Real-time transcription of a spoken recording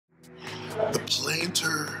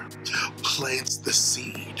planter plants the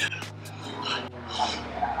seed.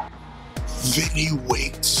 Then he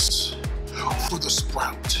waits for the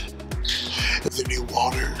sprout. Then he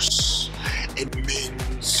waters and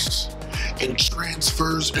mends and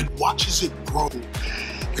transfers and watches it grow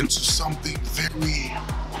into something very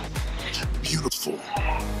beautiful.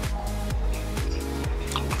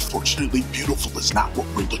 Unfortunately, beautiful is not what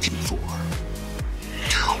we're looking for.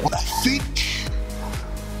 What I think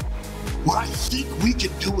we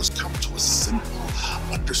can do is come to a simple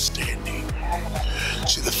understanding.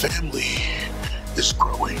 See, the family is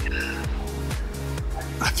growing.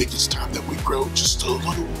 I think it's time that we grow just a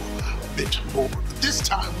little bit more. But this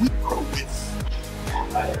time we grow with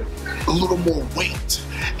a little more weight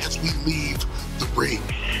as we leave the ring.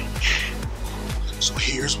 So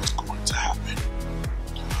here's what's going to happen.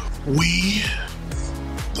 We,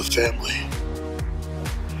 the family,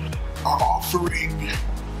 are offering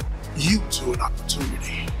you two an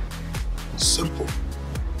opportunity. Simple.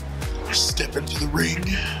 Step into the ring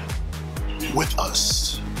with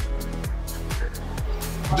us.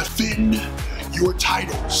 Defend your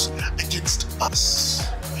titles against us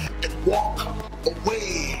and walk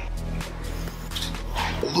away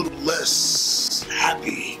a little less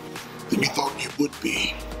happy than you thought you would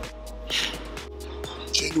be.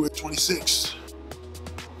 January 26th,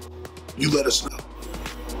 you let us know.